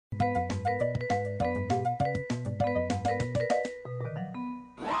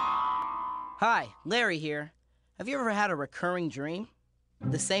Hi, Larry here. Have you ever had a recurring dream?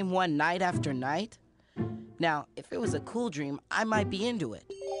 The same one night after night? Now, if it was a cool dream, I might be into it.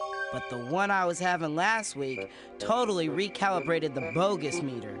 But the one I was having last week totally recalibrated the bogus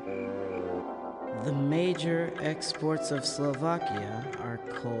meter. The major exports of Slovakia are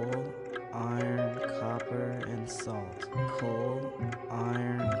coal, iron, copper, and salt. Coal,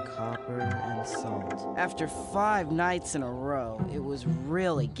 iron, copper, and salt. After 5 nights in a row, it was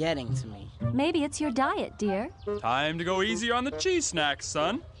really getting to me. Maybe it's your diet, dear. Time to go easy on the cheese snacks,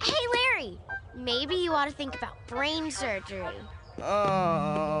 son. Hey, Larry! Maybe you ought to think about brain surgery.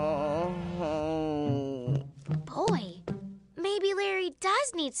 Oh. Boy, maybe Larry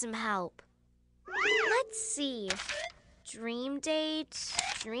does need some help. Let's see. Dream dates,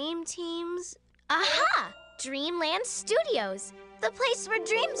 dream teams. Aha! Dreamland Studios, the place where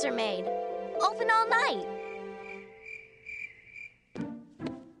dreams are made. Open all night.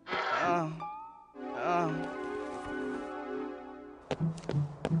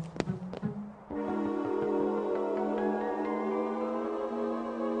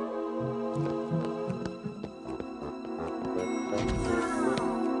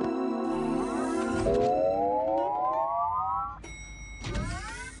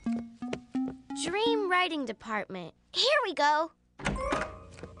 Dream writing department. Here we go.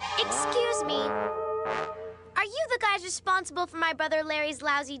 Excuse me. Are you the guys responsible for my brother Larry's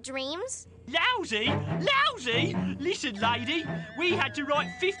lousy dreams? Lousy? Lousy? Listen, lady, we had to write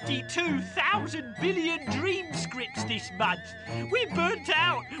 52,000 billion dream scripts this month. We're burnt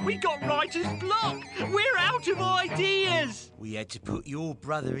out. We got writer's block. We're out of ideas. We had to put your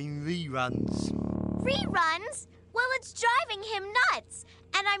brother in reruns. Reruns? Well, it's driving him nuts.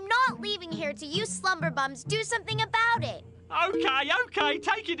 And I'm not leaving here till you slumber bums do something about it. Okay,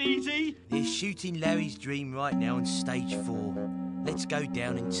 take it easy. They're shooting Larry's dream right now on stage 4. Let's go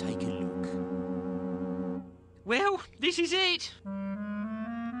down and take a look. Well, this is it.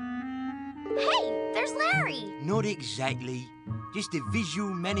 Hey, there's Larry. Not exactly. Just a visual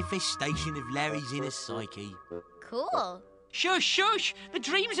manifestation of Larry's inner psyche. Cool. Shush, shush. The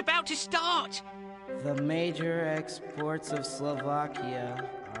dream's about to start. The major exports of Slovakia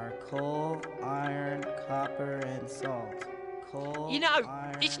are coal, iron, copper, and salt. Coal, You know,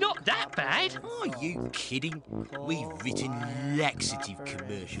 iron, it's not that copper, bad. and Are salt. you kidding? Coal, We've written iron, laxative copper, and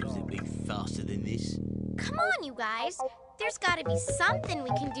commercials that salt. move faster than this. Come on, you guys. There's got to be something we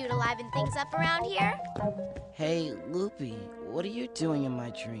can do to liven things up around here. Hey, Loopy, what are you doing in my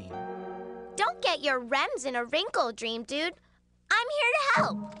dream? Don't get your rems in a wrinkle, dream dude. I'm here to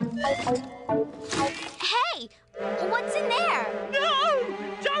help. Hey, what's in there? No!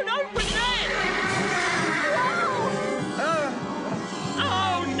 Don't open that!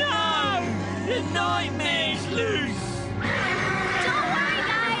 Oh, no! The nightmare's loose! Don't worry,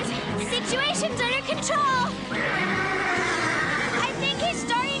 guys. Situation's under control. I think he's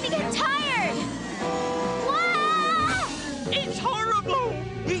starting to get tired. Whoa! It's horrible!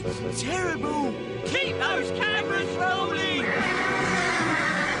 It's terrible! Keep those cameras rolling!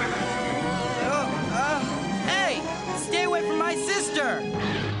 Hey, stay away from my sister!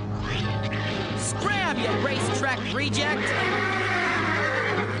 Scram, you racetrack reject!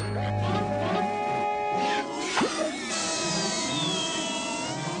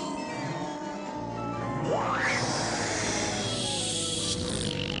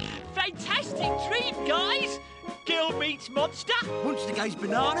 Fantastic dream, guys! Girl meets monster, Monster goes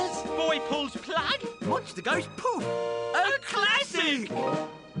bananas, boy pulls plug. monster goes poof! A classic!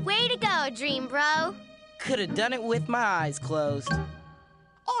 Way to go, dream bro. Could have done it with my eyes closed.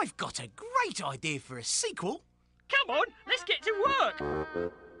 I've got a great idea for a sequel. Come on, let's get to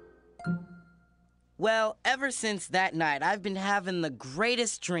work. Well, ever since that night, I've been having the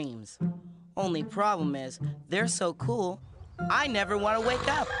greatest dreams. Only problem is, they're so cool, I never want to wake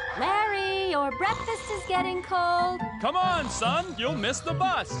up. Larry, your breakfast is getting cold. Come on, son. You'll miss the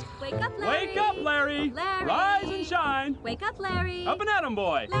bus. Wake up, Larry. Wake up, Larry. Larry. Rise and shine. Wake up, Larry. Up and at 'em,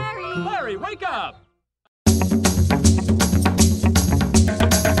 boy. Larry. Larry, wake up.